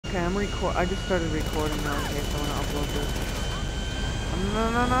Okay, I just started recording now in case I want to upload this. No.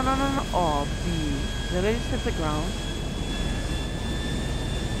 Oh, B. Did I just hit the ground?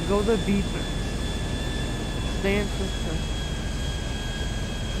 Go the B first. Stay in system.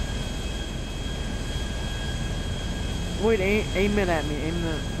 Wait, aim it at me. Aim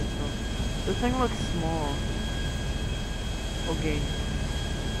the pistol. This thing looks small. Okay.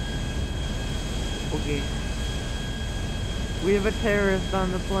 Okay. We have a terrorist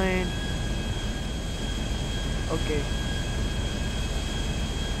on the plane. Okay.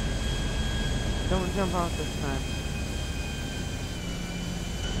 Don't jump out this time.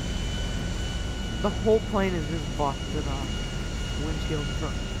 The whole plane is just busted off. Windshield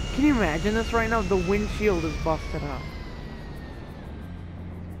front. Can you imagine this right now? The windshield is busted off.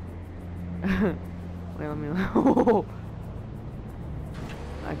 Wait, let me...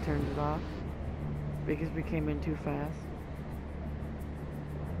 I turned it off. Because we came in too fast.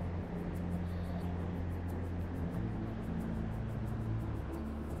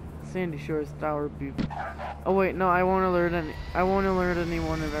 Sandy Shores Tower beep. Oh wait, no, I won't alert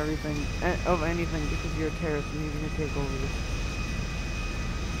anyone of everything, of anything, because you're a terrorist and you're gonna take over this.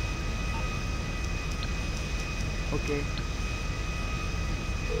 Okay.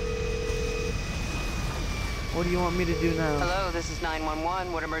 What do you want me to do now? Hello, this is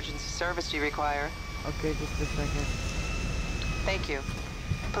 911. What emergency service do you require? Okay, just a second. Thank you.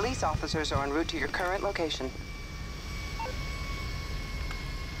 Police officers are en route to your current location.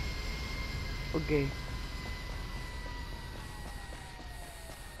 Okay.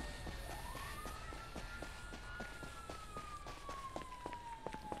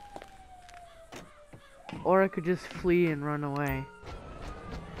 Or I could just flee and run away.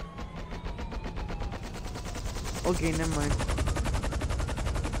 Okay, never mind.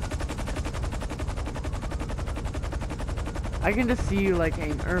 I can just see you like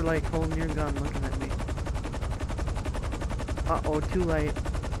aim or like holding your gun looking at me. Uh-oh, too late.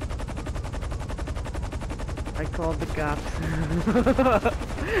 I called the cops.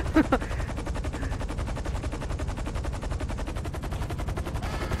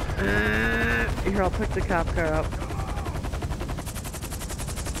 Here, I'll pick the cop car up.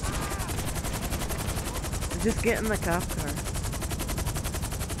 Just get in the cop car.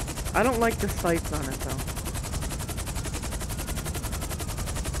 I don't like the sights on it though.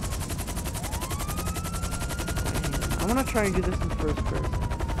 I want to try and do this in first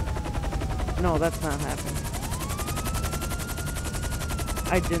person. No, that's not happening.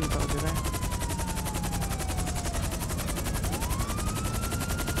 I didn't though, did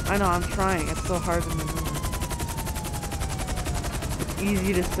I know, I'm trying. It's so hard to maneuver. It's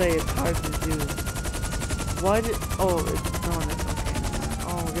easy to say, it's hard to do. Why did... Oh, it's... No, it's okay.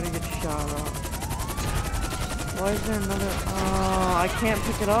 Oh, we're gonna get shot off. Why is there another... Oh, I can't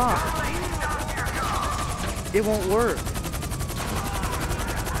pick it up. It won't work.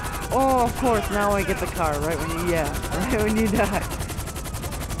 Oh, of course, now I get the car, right when you... Yeah, right when you die.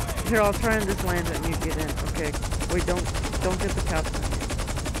 Here, I'll try and just land it and you get in. Okay. Wait, don't get the cops in.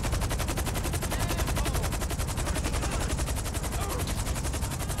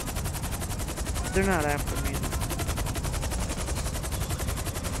 They're not after me.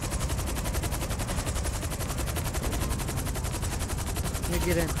 Yeah,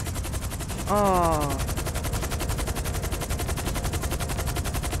 get in. Oh.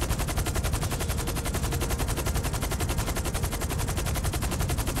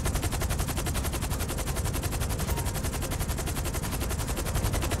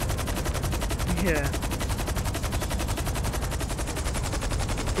 Yeah.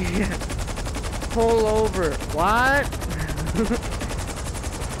 Yeah. Pull over. What?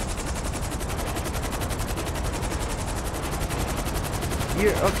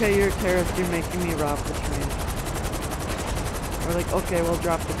 You're a terrorist, you're making me rob the train. We're like, okay, we'll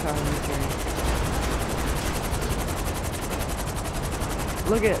drop the car on the train.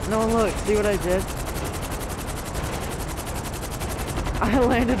 Look, see what I did? I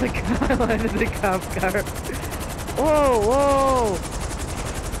landed the cop car. Whoa!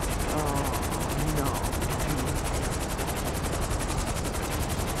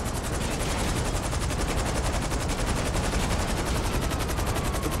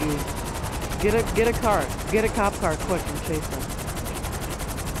 Get a car. Get a cop car quick and chase them.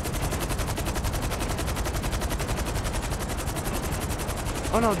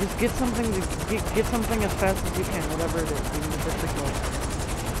 Oh no, just get something get something as fast as you can, whatever it is, even if it's a goal.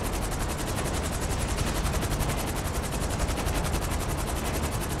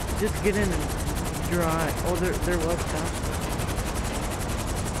 Just get in and drive. Oh, there was cops.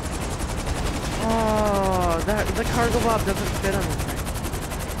 Oh, the cargobob doesn't fit on the train.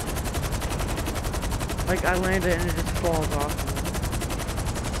 Like, I land it and it just falls off.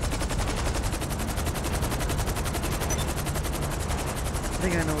 I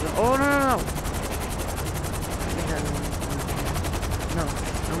think I know that. Oh, no, no, no! I think I know this one. No,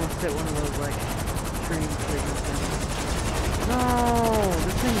 I almost hit one of those, like, train signal things. No!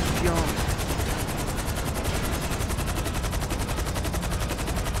 This thing's junk.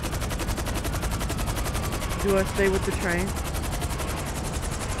 Do I stay with the train?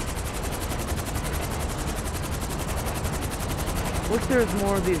 Wish there was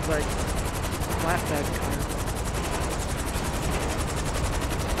more of these, like, flatbed cars.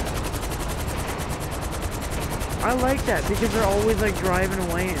 I like that because they're always like driving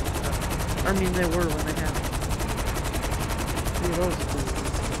away and stuff. I mean, they were when I had them. See, those are cool.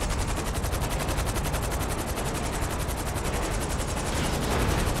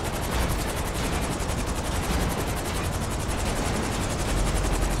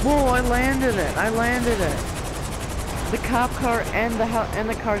 Whoa! I landed it. I landed it. The cop car and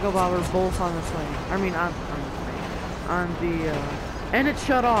the cargo bob are both on the plane. I mean, on the plane. And it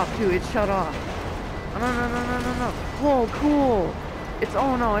shut off too. It shut off. Oh, no, no, no, no, no, no. Whoa, cool. It's,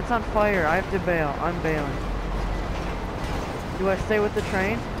 oh no, it's on fire. I have to bail. I'm bailing. Do I stay with the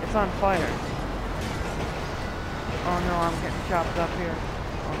train? It's on fire. Oh no, I'm getting chopped up here.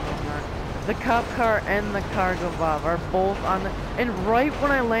 Oh no, I'm not. The cop car and the cargo bob are both on the, and right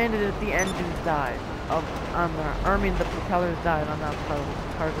when I landed it, the engines died. The propellers died on that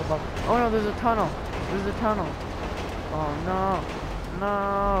cargo bob. Oh no, there's a tunnel. There's a tunnel. Oh no.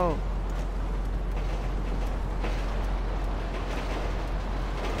 No.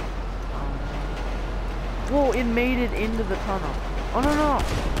 Whoa, it made it into the tunnel. Oh no, no.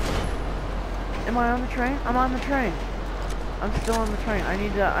 Am I on the train? I'm on the train. I'm still on the train. I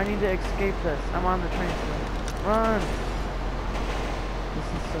need to escape this. I'm on the train still. Run. This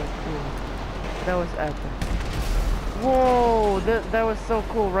is so cool. That was epic. Whoa, that was so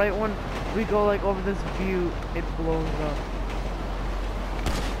cool. Right when we go like over this view, it blows up.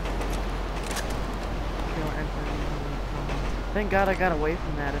 Thank God I got away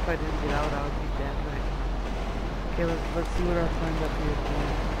from that. If I didn't get out, I would be dead right now. Okay, let's see what our friend up here is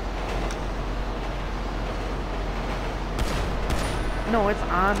doing. No, it's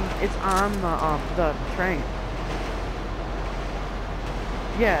on the train.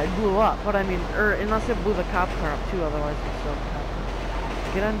 Yeah, it blew up, but I mean, unless it blew the cop car up too, otherwise it's still cop car.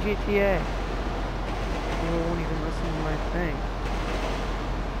 Get on GTA. You won't even listen to my thing.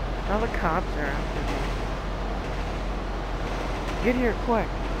 Now the cops are after me. Get here quick.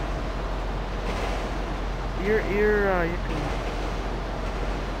 You're cool.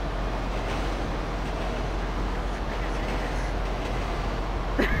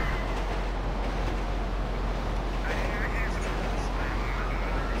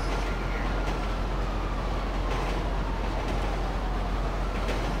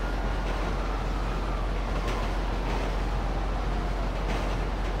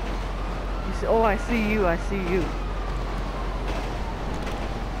 Oh, I see you, I see you.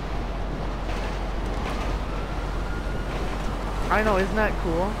 I know, isn't that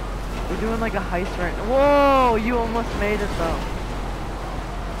cool? We're doing like a heist right now. Whoa, you almost made it though.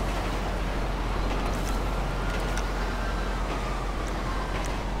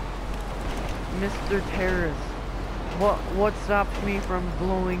 Mr. Terrorist. What stopped me from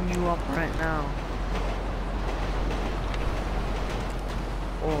blowing you up right now?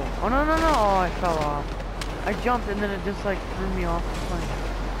 Oh no no no! Oh, I fell off. I jumped and then it just like threw me off the plane.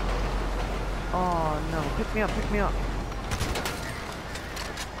 Oh no! Pick me up! Pick me up!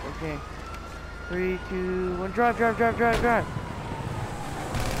 Okay. 3, 2, 1. Drive! Drive! Drive! Drive! Drive!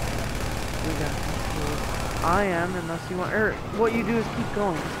 We got this. I am, unless you want. What you do is keep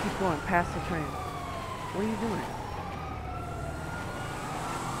going. Just keep going past the train. What are you doing?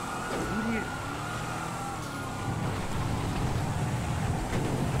 What are you?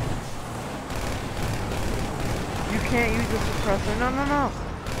 You can't use the suppressor. No, no, no.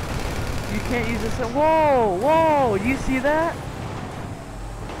 You can't use this. Whoa, whoa. Do you see that?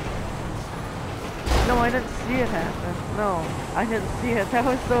 No, I didn't see it happen. No, I didn't see it. That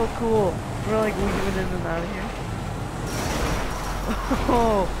was so cool. We're like weaving in and out of here.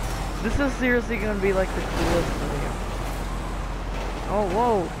 Oh, this is seriously gonna be like the coolest video. Oh,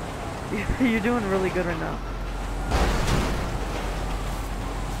 whoa. You're doing really good right now.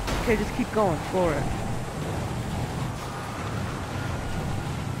 Okay, just keep going. Floor it.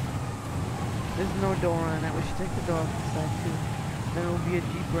 There's no door on it. We should take the door off the side too. Then it'll be a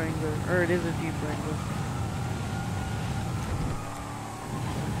Jeep Wrangler. Or it is a Jeep Wrangler.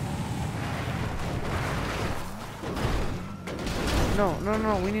 No, no,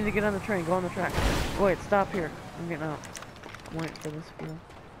 no, we need to get on the train. Go on the track. Wait, stop here. I'm getting out. I'm waiting for this fool.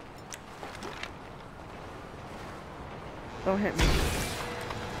 Don't hit me.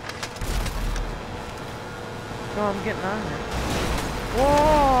 No, I'm getting on it.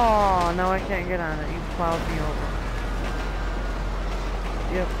 Whoa! No, I can't get on it. You plowed me over.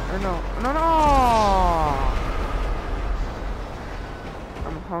 Yep. Or no. No, no!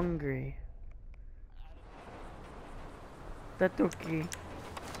 I'm hungry. That turkey.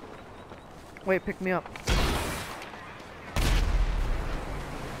 Wait, pick me up.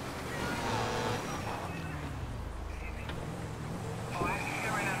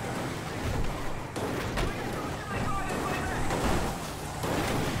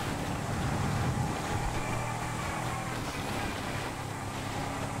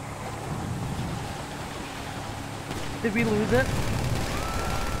 Did we lose it?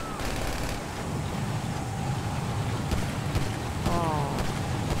 Oh.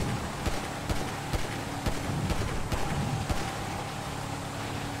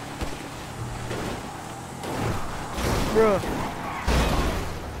 Bruh.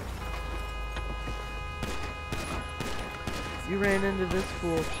 You ran into this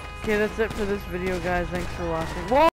fool. Okay, that's it for this video, guys. Thanks for watching. Whoa!